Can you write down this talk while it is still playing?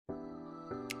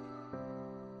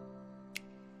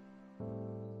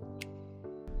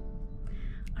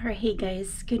Alright, hey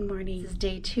guys, good morning. This is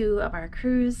day 2 of our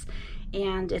cruise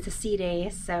and it's a sea day,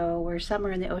 so we're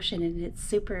somewhere in the ocean and it's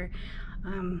super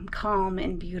calm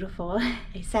and beautiful.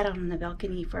 I sat out on the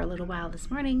balcony for a little while this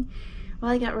morning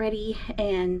while I got ready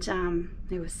and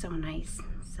it was so nice.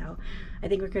 So I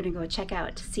think we're going to go check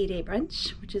out Sea Day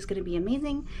Brunch, which is going to be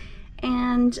amazing,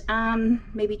 and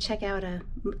maybe check out a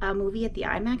movie at the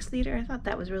IMAX theater. I thought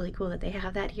that was really cool that they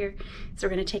have that here, so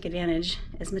we're going to take advantage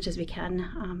as much as we can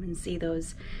and see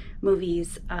those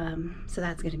movies, so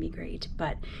that's going to be great.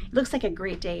 But it looks like a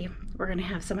great day. We're going to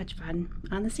have so much fun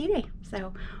on the sea day,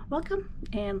 so welcome,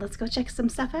 and let's go check some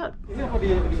stuff out.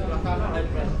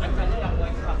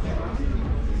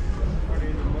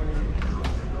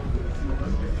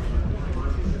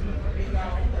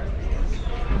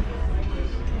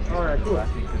 All right, cool.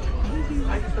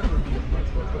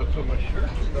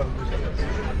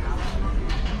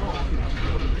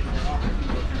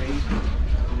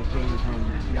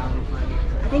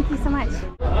 Thank you so much.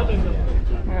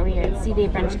 We're over here at Sea Day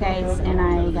Brunch, guys, and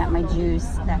I got my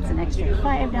juice. That's an extra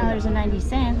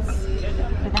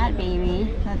 $5.90 for that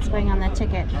baby. That's going on the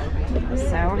ticket.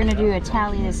 So we're gonna do a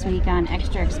tally this week on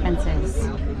extra expenses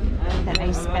that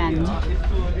I spend.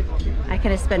 I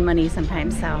kind of spend money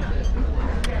sometimes, so.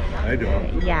 I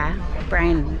don't. Yeah,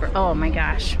 Brian, oh my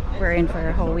gosh, we're in for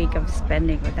a whole week of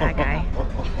spending with that guy.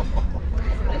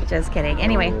 Just kidding.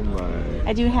 Anyway,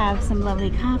 I do have some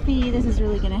lovely coffee. This is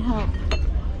really going to help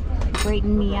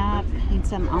brighten me up. Need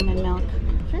some almond milk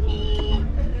for me.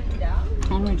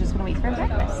 And we're just going to wait for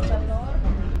breakfast.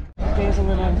 There's a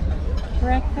little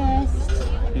breakfast.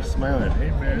 He's smiling. Hey,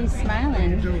 man. He's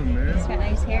smiling. How you doing, man? He's got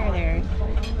nice hair there.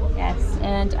 Yes,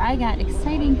 and I got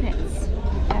exciting grits.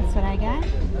 That's what I got.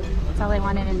 That's all I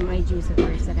wanted in my juice, of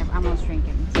course, that I'm almost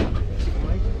drinking. So,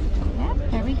 yeah,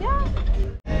 there we go.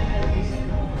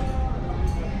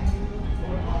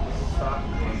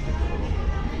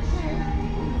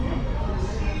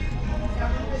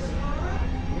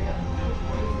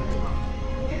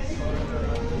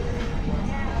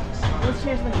 This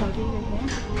here's the cookie right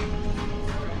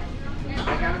here. I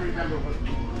gotta remember what.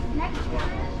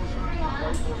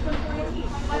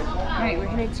 Alright, we're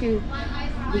headed to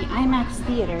the IMAX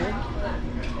theater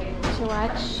to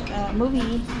watch a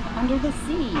movie Under the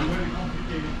Sea.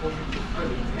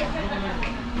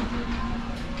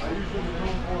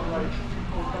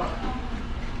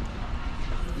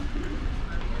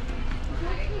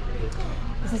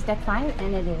 This is deck 5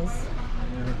 and it is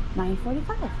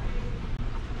 9:45.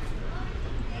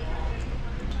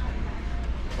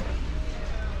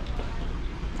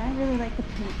 I really like the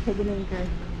Pig and Anchor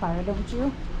bar, don't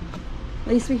you? At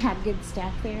least we had good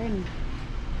staff there and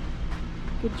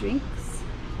good drinks.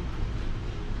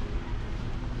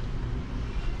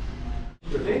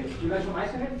 Okay, you guys want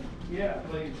ice in it? Yeah,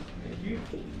 please. Thank you.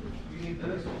 You need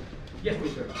this? Yes,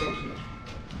 please, sir. Thank you.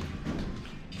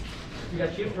 You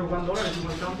got chips for $1 if you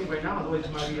want something right now, otherwise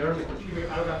it might be early. Keep it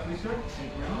out of that freezer.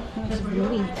 How much is the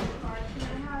movie?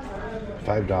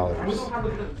 $5.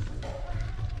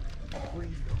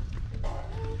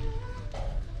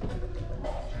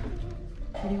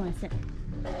 Where do you want to sit?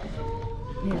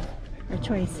 Yeah, our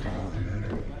choice.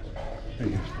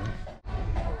 Thank you.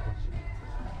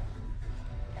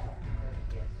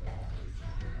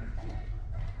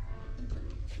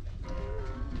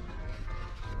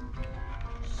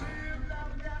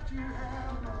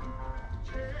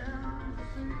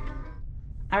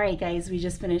 Alright guys, we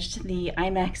just finished the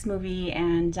IMAX movie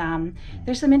and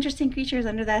there's some interesting creatures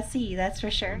under that sea, that's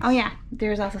for sure. Oh yeah,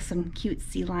 there's also some cute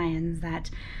sea lions that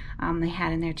they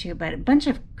had in there too, but a bunch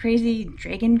of crazy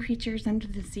dragon creatures under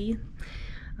the sea.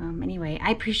 Anyway,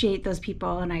 I appreciate those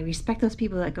people and I respect those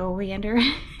people that go way under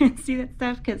and see that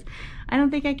stuff, because I don't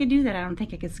think I could do that. I don't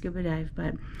think I could scuba dive,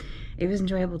 but it was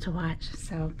enjoyable to watch.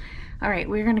 So, all right,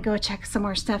 we're gonna go check some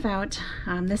more stuff out.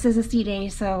 This is a sea day,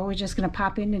 so we're just gonna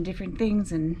pop into different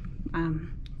things and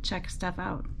check stuff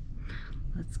out.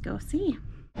 Let's go see.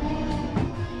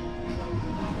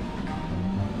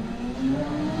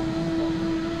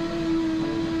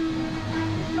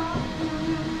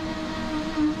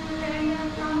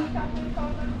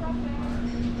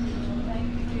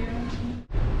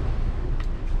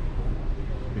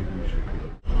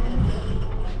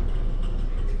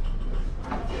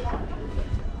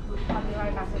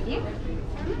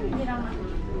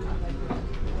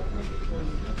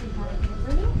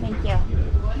 Thank you.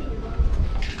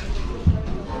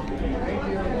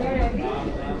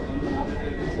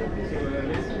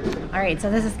 All right, so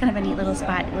this is kind of a neat little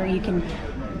spot where you can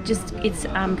just, it's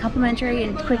complimentary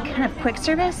and quick, kind of quick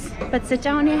service, but sit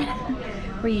down yet,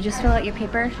 where you just fill out your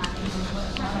paper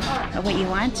of what you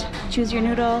want, choose your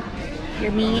noodle,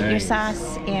 your meat, your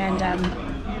sauce, and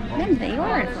then they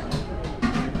ordered.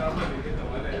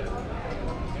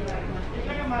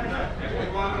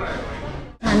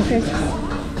 Wonton crisps.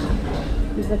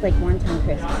 These look like wonton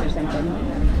crisps or something.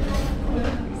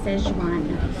 Szechuan.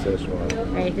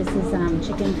 Szechuan. Right, this is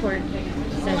chicken, pork,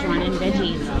 Szechuan, and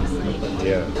veggies.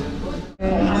 Yeah.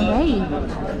 Alright.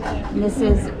 And this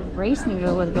is rice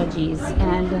noodle with veggies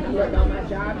and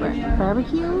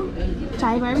barbecue?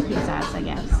 Thai barbecue sauce, I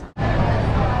guess.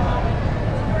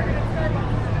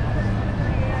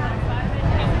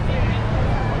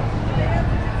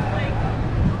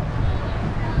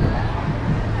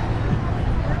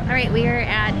 Alright, we are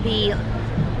at the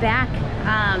back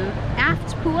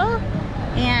aft pool,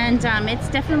 and it's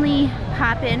definitely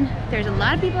poppin'. There's a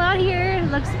lot of people out here. It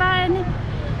looks fun.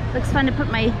 Looks fun to put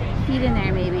my feet in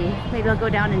there, maybe. Maybe I'll go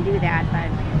down and do that,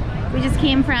 but we just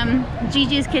came from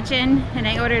Gigi's Kitchen, and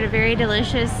I ordered a very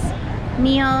delicious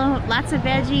meal, lots of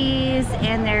veggies,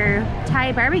 and their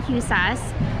Thai barbecue sauce,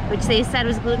 which they said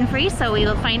was gluten-free, so we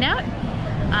will find out.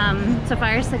 So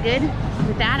far, so good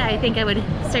with that. I think I would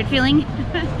start feeling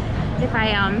if I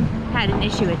had an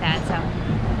issue with that. So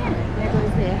yeah, there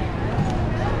goes the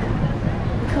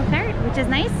cook cart, which is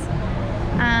nice.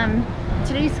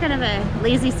 Today's kind of a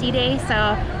lazy sea day,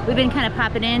 so we've been kind of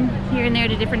popping in here and there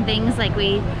to different things. Like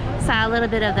we saw a little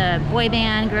bit of the boy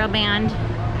band, girl band.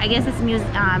 I guess it's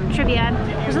trivia.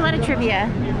 There's a lot of trivia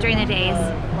during the days.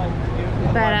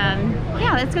 But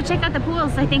yeah, let's go check out the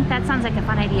pools. I think that sounds like a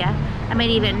fun idea. I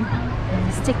might even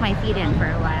stick my feet in for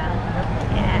a while.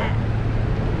 Yeah.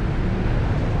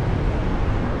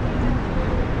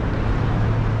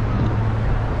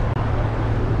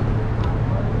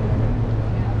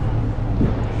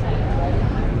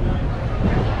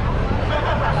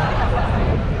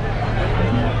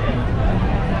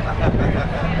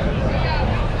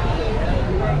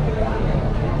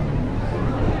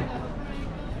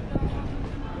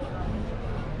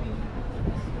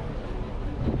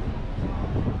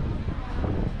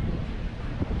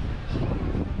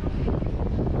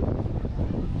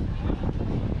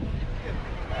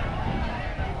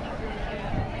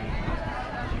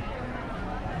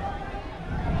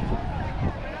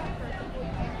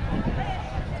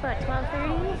 About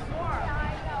 12:30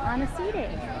 on a sea day.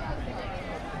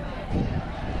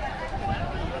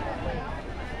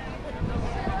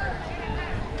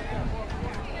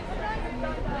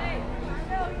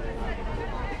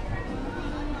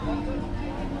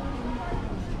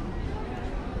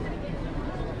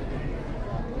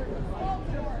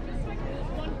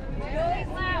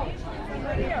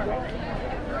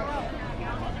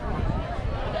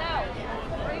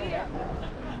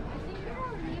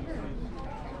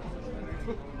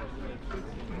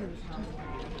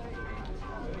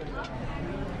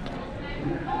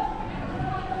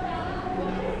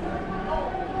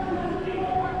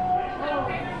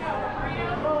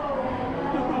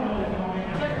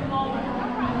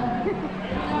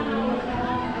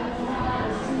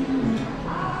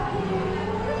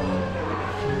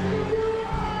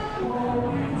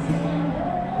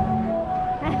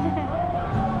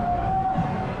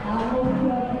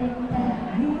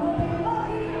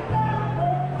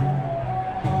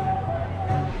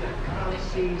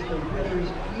 The weather is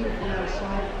beautiful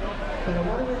outside, but I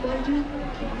want to remind you,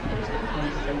 keep your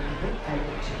place at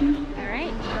 2.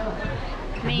 Alright,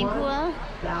 main pool,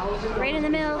 right in the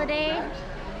middle of the day,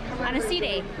 on a sea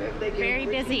day, very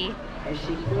busy.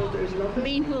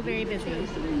 Main pool, very busy.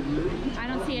 I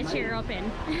don't see a chair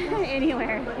open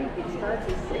anywhere.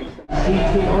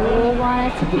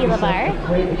 Owana Tequila Bar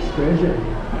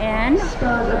and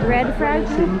Red Frog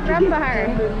Rum Bar,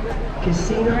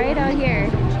 right out here.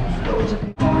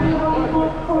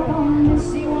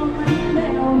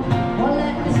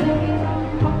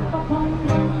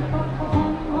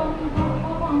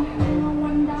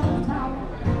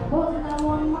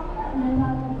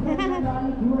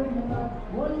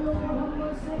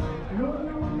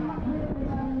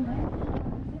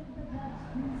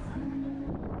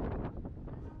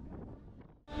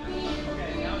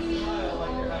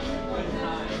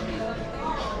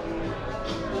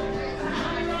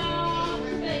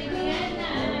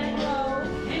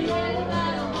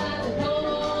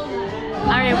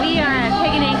 Alright, we are at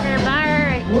Pig and Anchor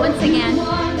Bar once again,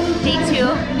 day 2.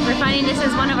 We're finding this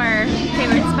is one of our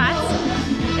favorite spots.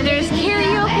 And there's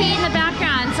karaoke in the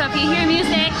background, so if you hear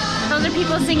music, those are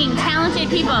people singing, talented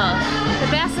people. The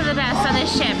best of the best on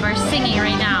this ship are singing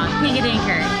right now, Pig and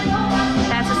Anchor.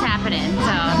 That's what's happening,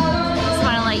 so just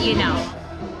want to let you know.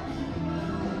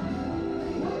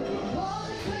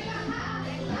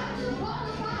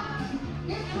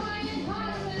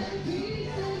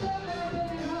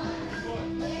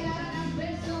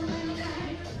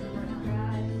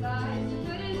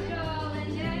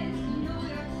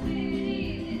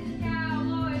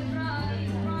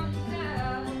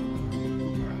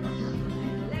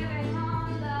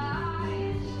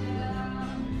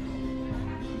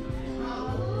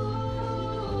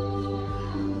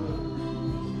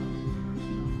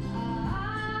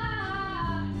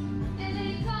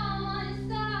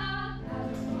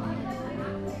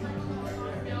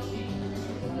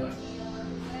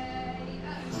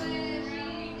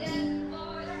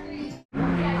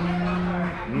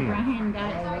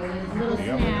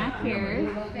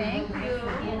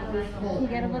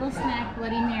 little snack,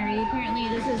 Bloody Mary. Apparently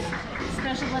this is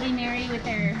special Bloody Mary with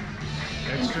their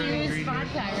Extra infused ingredient.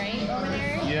 vodka, right? Over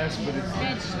there? Yes, but it's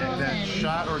Vegetables that and-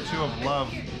 shot or two of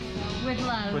love With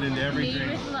love. put into every Made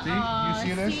drink. with See? oh, You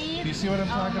see this? see? Do you see what I'm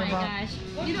talking about? Oh my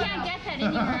gosh. You can't get that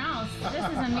anywhere else. This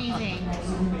is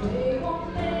amazing.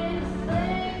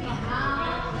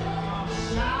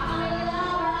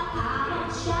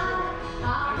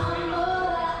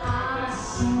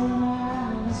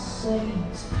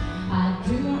 I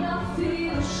do not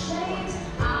feel ashamed.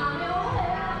 I'm your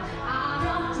help. I'm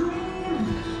your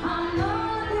dream. I'm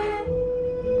not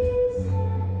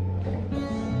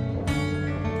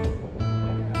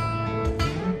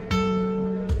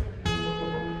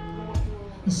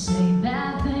You say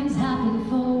bad things happen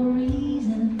for a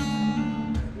reason.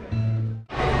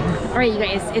 Alright you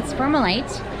guys, it's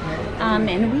Formulite.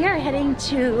 And we are heading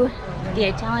to the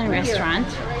Italian restaurant.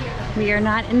 We are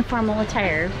not in formal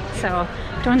attire, so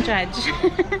don't judge.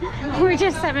 We're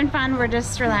just having fun, we're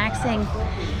just relaxing.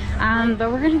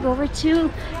 But we're gonna go over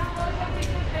to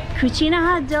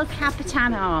Cucina Del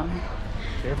Capitano,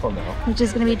 Careful now. which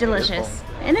is gonna be delicious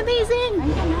and amazing.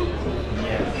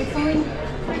 It's only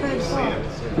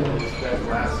That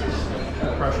glass is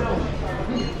crushable.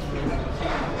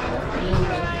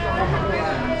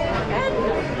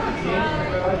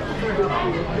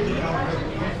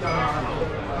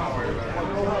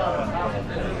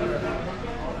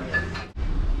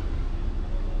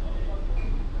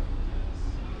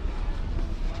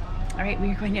 All right,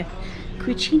 we're going to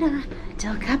Cucina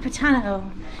Del Capitano.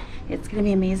 It's gonna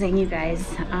be amazing, you guys.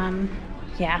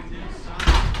 Yeah.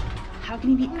 How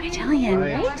can you be Italian,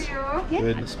 right? Yeah.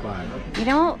 Good spot. You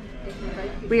know,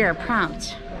 we are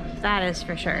prompt. That is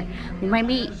for sure. We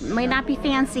might not be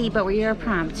fancy, but we are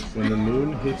prompt. When the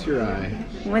moon hits your eye,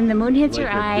 When the moon hits like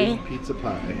your a eye, big pizza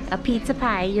pie. a pizza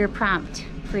pie, you're prompt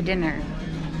for dinner.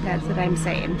 That's what I'm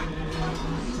saying.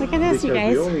 Look at this, you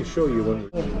guys. We only show you when we...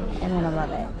 And then I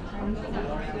love it.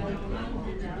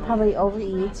 Probably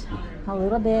overeat a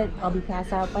little bit. I'll be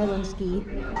passed out by Linsky.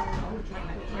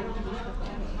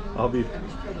 I'll be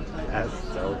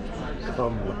passed out.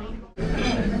 Come.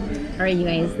 All right, you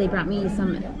guys, they brought me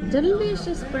some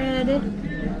delicious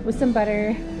bread with some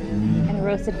butter and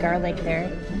roasted garlic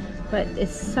there. But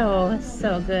it's so,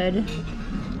 so good.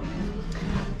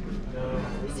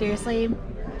 Seriously,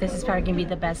 this is probably gonna be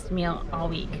the best meal all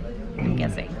week, I'm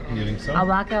guessing. You think so? I'll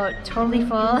walk out totally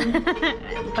full,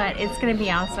 but it's gonna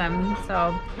be awesome.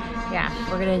 So yeah,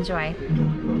 we're gonna enjoy.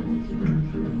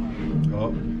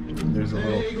 Oh, there's a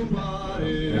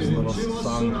little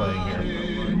song playing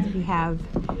here. We have,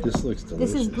 This looks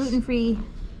delicious. this is gluten-free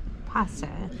pasta.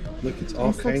 Look, it's all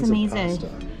This looks kinds amazing. of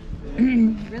pasta.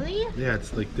 Really? Yeah,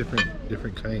 it's like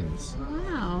different kinds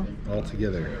Wow. all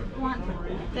together.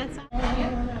 That's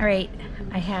all right.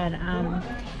 I had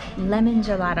lemon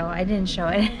gelato. I didn't show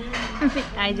it.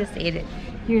 I just ate it.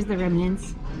 Here's the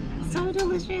remnants. So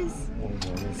delicious.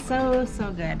 So,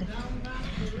 so good.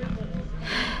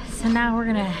 So now we're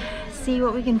gonna see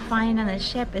what we can find on the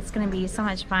ship. It's gonna be so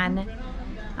much fun.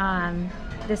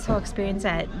 This whole experience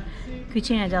at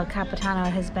Cucina del Capitano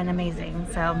has been amazing.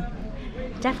 So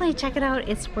definitely check it out.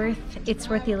 It's worth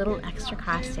the little extra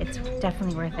cost. It's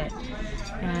definitely worth it.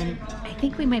 And I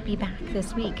think we might be back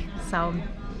this week. So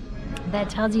that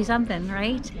tells you something,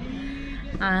 right?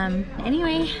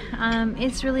 Anyway,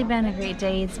 it's really been a great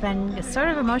day. It's been sort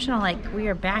of emotional, like we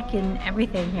are back in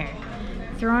everything here.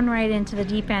 Thrown right into the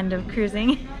deep end of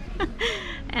cruising.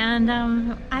 And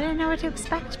I don't know what to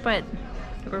expect, but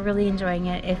we're really enjoying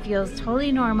it. It feels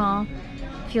totally normal.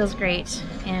 Feels great,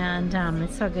 and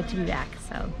it's so good to be back.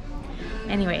 So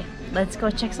anyway, let's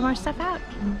go check some more stuff out.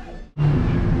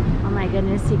 Oh my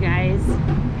goodness, you guys,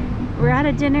 we're at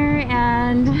a dinner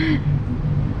and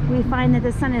we find that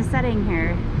the sun is setting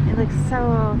here. It looks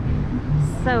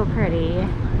so pretty,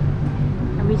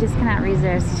 and we just cannot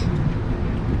resist.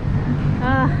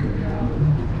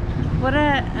 What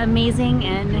an amazing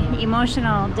and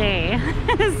emotional day.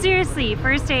 Seriously,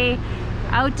 first day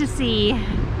out to sea,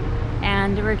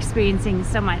 and we're experiencing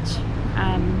so much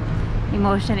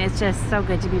emotion. It's just so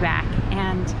good to be back,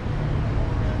 and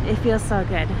it feels so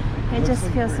good. It just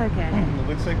feels so good. It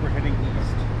looks like we're heading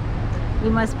east. We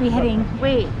must be heading,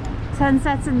 wait,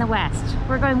 sunset's in the west.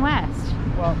 We're going west.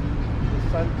 Well,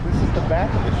 this is the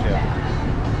back of the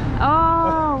ship.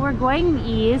 Oh, we're going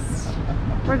east.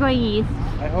 We're going east.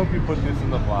 I hope you put this in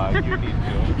the vlog. You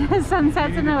need to.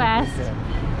 Sunset's in the west.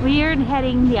 We are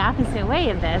heading the opposite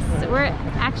way of this. We're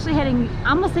actually heading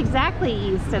almost exactly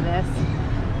east of this.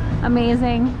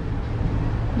 Amazing.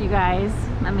 You guys,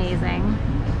 amazing.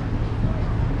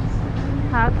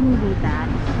 How can you beat that?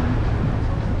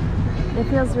 It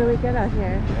feels really good out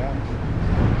here. Yeah.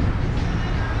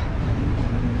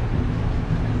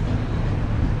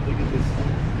 Look at this.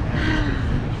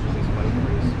 This white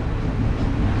face.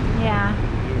 Yeah.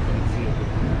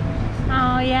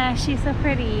 Oh yeah, she's so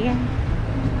pretty.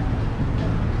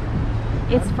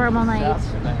 It's formal night.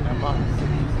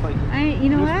 You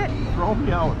know what? Throw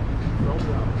me out. Throw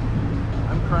me out.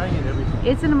 I'm crying at everything.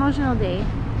 It's an emotional day.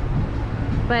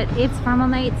 But it's formal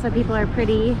night, so people are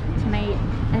pretty tonight.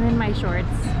 I'm in my shorts,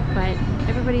 but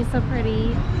everybody's so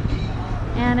pretty.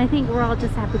 And I think we're all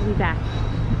just happy to be back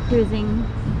cruising.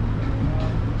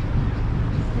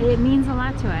 It means a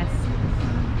lot to us.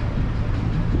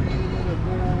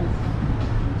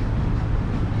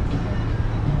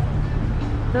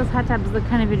 Those hot tubs look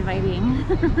kind of inviting.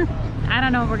 I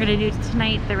don't know what we're gonna do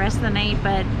tonight, the rest of the night,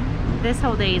 but this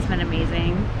whole day has been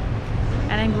amazing.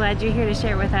 And I'm glad you're here to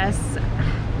share with us.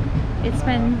 It's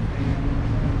been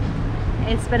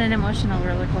an emotional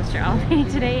roller coaster all day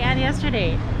today and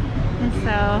yesterday. And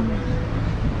so,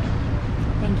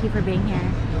 thank you for being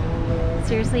here.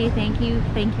 Seriously, thank you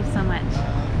so much.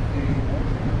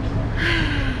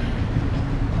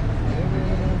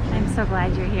 I'm so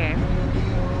glad you're here.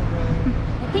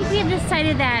 I think we have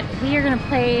decided that we are going to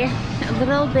play a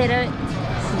little bit of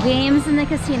games in the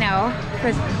casino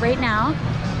for right now,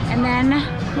 and then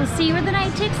we'll see where the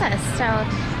night takes us. So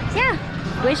yeah,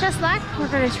 wish us luck. We're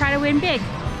going to try to win big.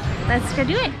 Let's go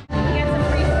do it. We got some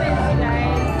free spins, you guys.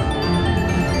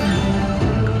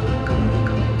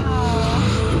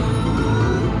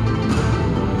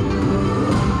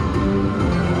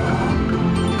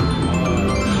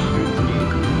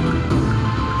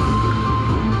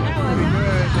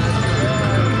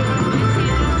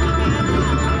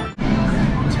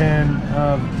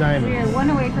 Diamonds. We are one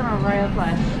away from a royal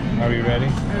flush. Are we ready?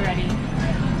 We're ready.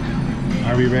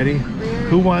 Are we ready?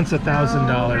 Who wants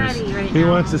 $1,000? Right Who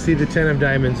now. wants to see the 10 of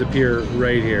diamonds appear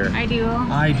right here? I do.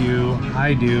 I do.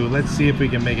 I do. Let's see if we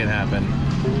can make it happen.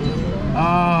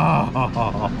 Oh,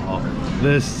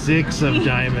 the 6 of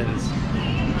diamonds.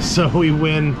 So we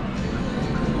win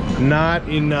not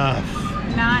enough.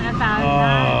 Not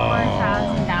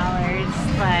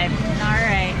 $1,000, but all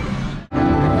right.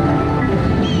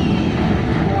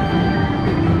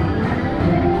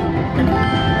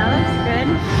 That looks good.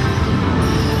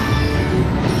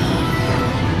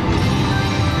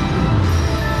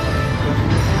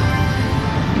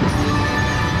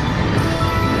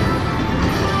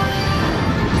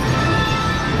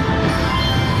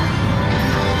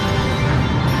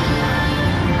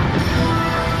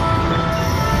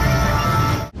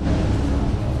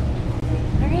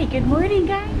 Good morning,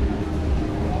 guys.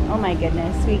 Oh my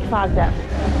goodness, we clogged up.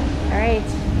 All right.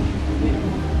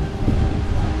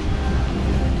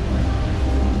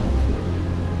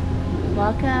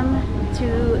 Welcome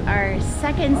to our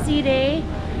second sea day,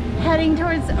 heading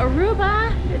towards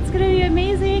Aruba. It's gonna be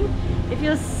amazing. It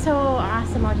feels so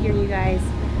awesome out here, you guys.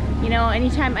 You know,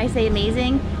 anytime I say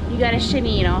amazing, you gotta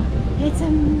shimmy, you know. It's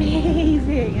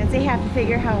amazing. And so you have to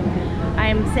figure how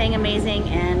I'm saying amazing,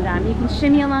 and you can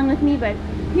shimmy along with me, but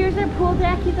here's our pool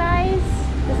deck, you guys.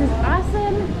 This is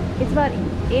awesome. It's about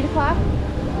 8 o'clock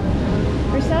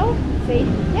or so. See?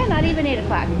 Yeah, not even 8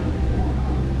 o'clock.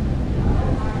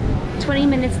 20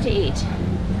 minutes to 8.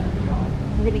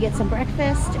 We're gonna get some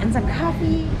breakfast and some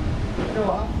coffee.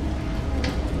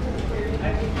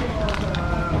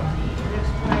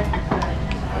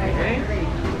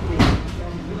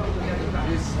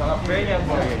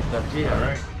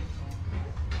 Alright.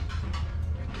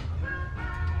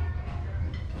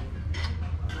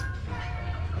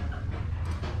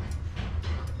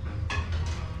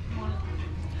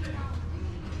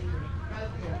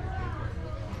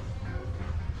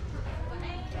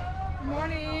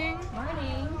 Morning.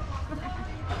 Morning.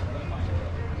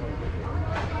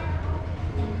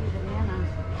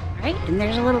 All right, and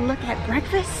there's a little look at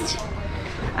breakfast.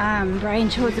 Brian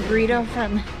chose a burrito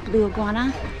from Blue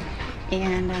Iguana,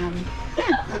 and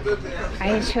yeah,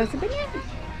 I chose a banana.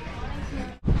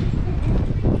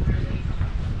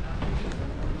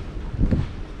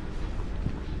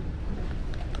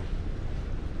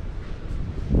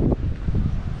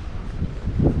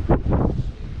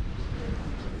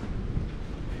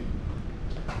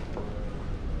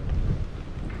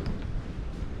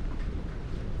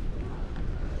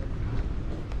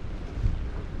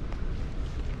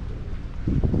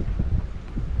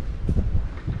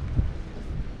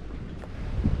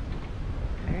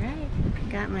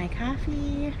 Got my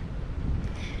coffee.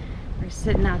 We're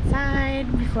sitting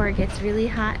outside before it gets really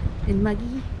hot and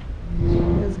muggy.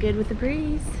 Feels good with the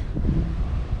breeze.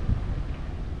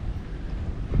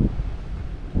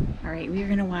 Our All right, we're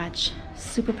gonna watch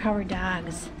Superpower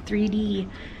Dogs 3D.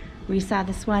 We saw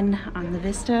this one on the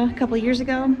Vista a couple years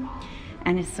ago,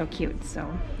 and it's so cute. So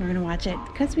we're gonna watch it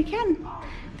because we can.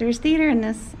 There's theater in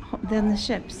the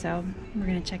ship, so we're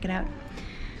gonna check it out.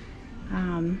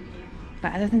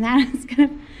 But other than that, it's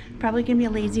probably gonna be a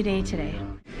lazy day today.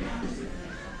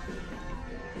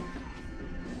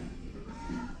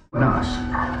 Us.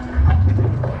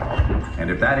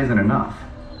 And if that isn't enough,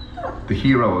 the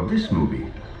hero of this movie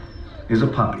is a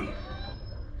puppy.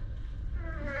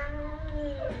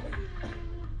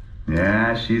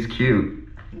 Yeah, she's cute.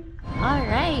 All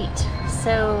right,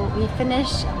 so we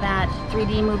finished that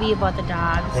 3D movie about the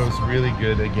dogs. It was really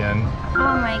good again.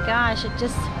 Oh my gosh, it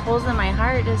just pulls in my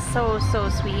heart. It's so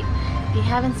sweet. If you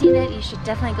haven't seen it, you should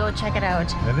definitely go check it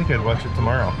out. I think I'd watch it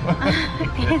tomorrow.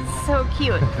 It's so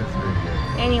cute. It's really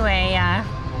good. Anyway,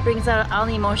 brings out all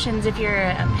the emotions if you're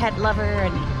a pet lover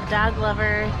and a dog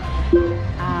lover.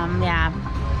 Yeah,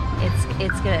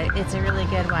 it's good. It's a really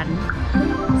good one.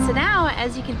 So now,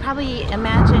 as you can probably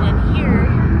imagine and hear,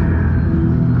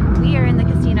 we are in the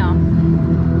casino.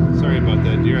 Sorry about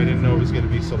that, dear. I didn't know it was going to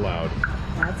be so loud.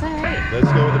 That's all right.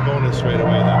 Let's go with the bonus right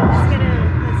away, though.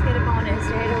 Let's get a bonus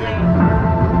right away.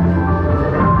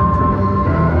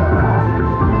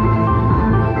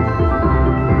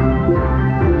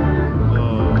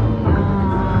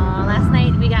 Last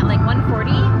night we got like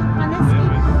 140 on this.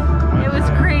 It was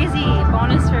crazy.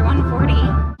 Bonus for 140.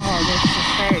 Oh, this is the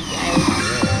start, guys.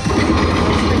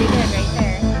 It's pretty good right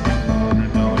there.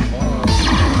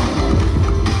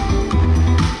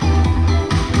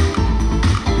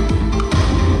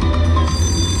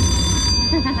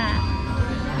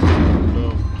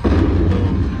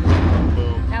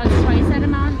 That was twice that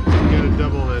amount? You gotta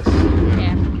double this.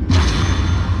 Yeah.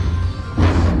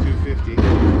 250.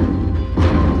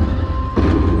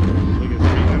 Look at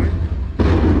 300.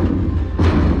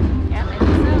 Yeah, I think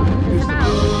so. Just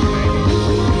about.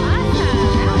 Awesome.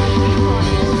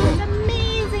 That was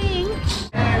amazing.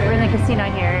 We're in the casino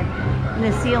here. In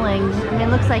the ceiling. I mean, it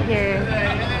looks like you're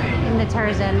in the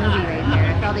Tarzan movie right here.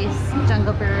 With all these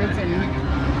jungle birds and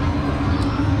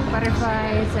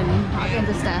butterflies and all kinds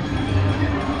of stuff.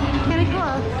 Kind of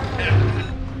cool.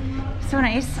 So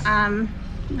nice. I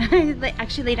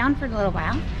actually lay down for a little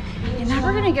while, and now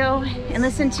we're gonna go and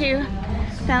listen to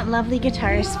that lovely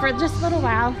guitarist for just a little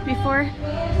while before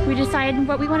we decide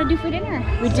what we want to do for dinner.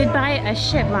 We did buy a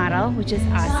ship model, which is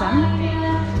awesome.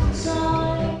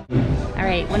 All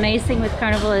right, one nice thing with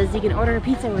Carnival is you can order a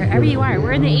pizza wherever you are.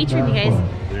 We're in the atrium, you guys.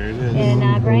 There it is.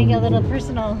 And Brian got a little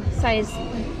personal size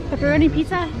pepperoni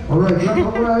pizza.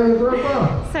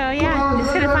 So yeah,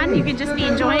 it's kind of fun. You can just be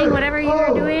enjoying whatever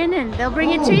you're doing and they'll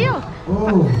bring it to you.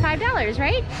 $5,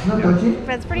 right?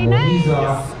 That's pretty nice.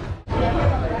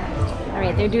 All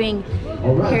right, they're doing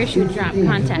parachute drop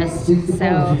contest.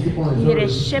 So you get a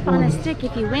ship on a stick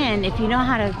if you win, if you know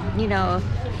how to,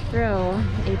 throw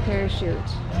a parachute.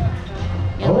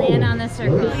 You'll land on the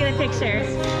circle. Look at a picture.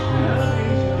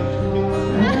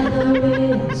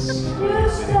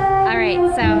 Alright,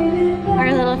 so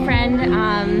our little friend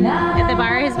at the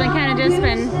bar has been kind of just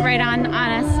been right on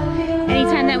us.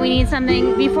 Anytime that we need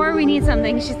something, before we need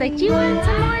something, she's like, do you want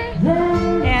some more?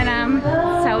 And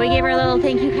so we gave her a little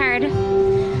thank you card.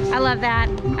 I love that.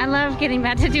 I love getting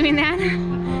back to doing that.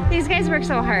 These guys work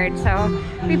so hard, so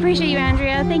we appreciate you,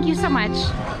 Andrea. Thank you so much.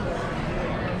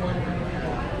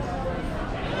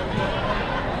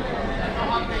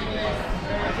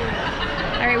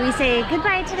 Alright, we say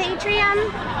goodbye to the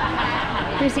atrium.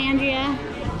 Here's Andrea.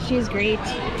 She's great.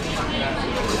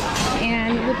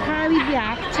 And we'll probably be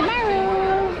back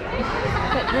tomorrow.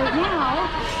 But right now,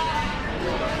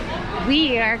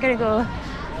 we are going to go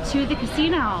to the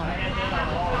casino.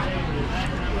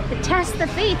 To test the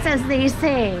fates, as they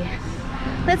say.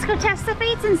 Let's go test the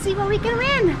fates and see what we can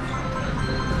win.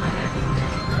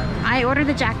 I ordered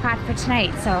the jackpot for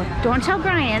tonight, so don't tell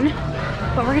Brian,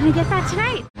 but we're going to get that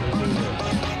tonight.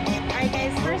 Alright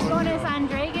guys, first bonus on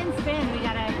Dragon Spin. We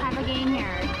gotta have a game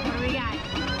here. What do we got?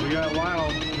 We got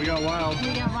wild. We got wild.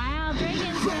 We got Wild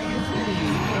Dragon Spin.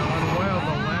 On wild,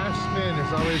 the last spin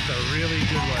is always a really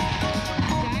good one.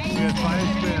 Guys, We had 5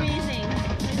 spins. amazing.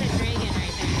 There's a dragon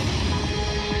right there.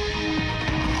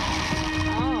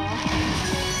 Oh.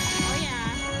 Oh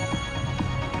yeah.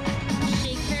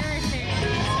 Shake parachute.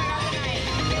 Start out the night.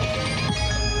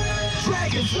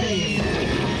 Dragon Spin!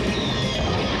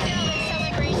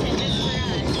 Celebration just for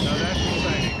us. No, that's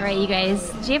exciting. All right, you guys,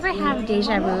 do you ever have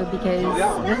deja vu?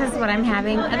 Because this is what I'm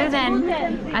having. Other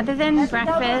than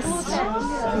breakfast,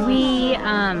 we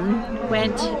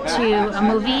went to a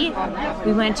movie.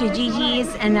 We went to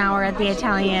Gigi's, and now we're at the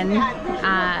Italian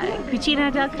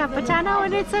Cucina Del Capitano,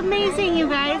 and it's amazing, you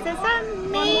guys. It's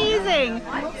amazing.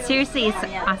 Seriously, it's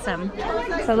awesome.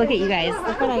 So look at you guys.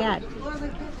 Look what I got.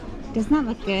 Doesn't that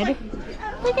look good?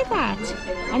 Look at that.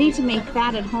 I need to make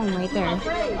that at home right there.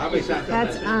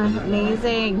 That's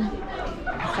amazing.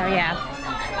 So yeah.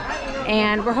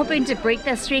 And we're hoping to break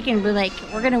the streak and be like,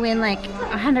 we're gonna win like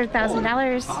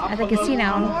 $100,000 at the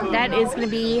casino. That is gonna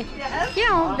be, you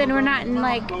know, then we're not in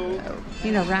like,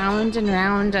 you know, round and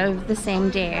round of the same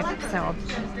day. So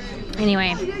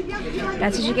anyway,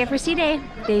 that's what you get for C-Day.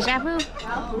 Deja vu.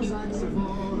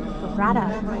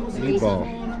 Rada.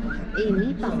 Meatball. A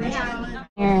meatball.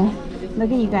 Here,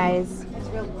 look at you guys.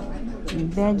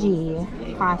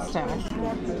 Veggie pasta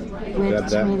with That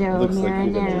tomato looks like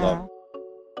you're gonna marinara. love